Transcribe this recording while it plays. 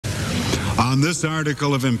On this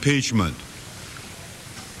article of impeachment,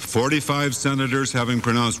 45 senators having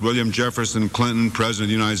pronounced William Jefferson Clinton, President of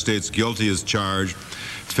the United States, guilty as charged,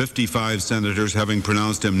 55 senators having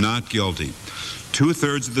pronounced him not guilty.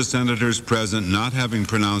 Two-thirds of the senators present not having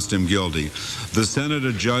pronounced him guilty. The Senate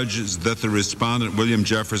adjudges that the respondent, William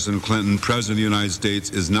Jefferson Clinton, President of the United States,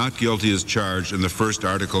 is not guilty as charged in the first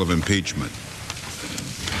article of impeachment.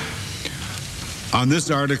 On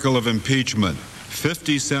this article of impeachment,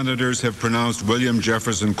 50 senators have pronounced William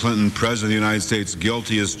Jefferson Clinton, President of the United States,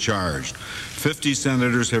 guilty as charged. 50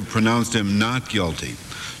 senators have pronounced him not guilty.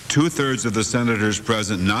 Two-thirds of the senators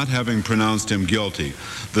present not having pronounced him guilty.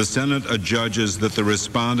 The Senate adjudges that the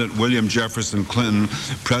respondent, William Jefferson Clinton,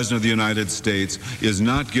 President of the United States, is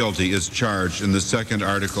not guilty as charged in the second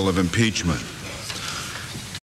article of impeachment.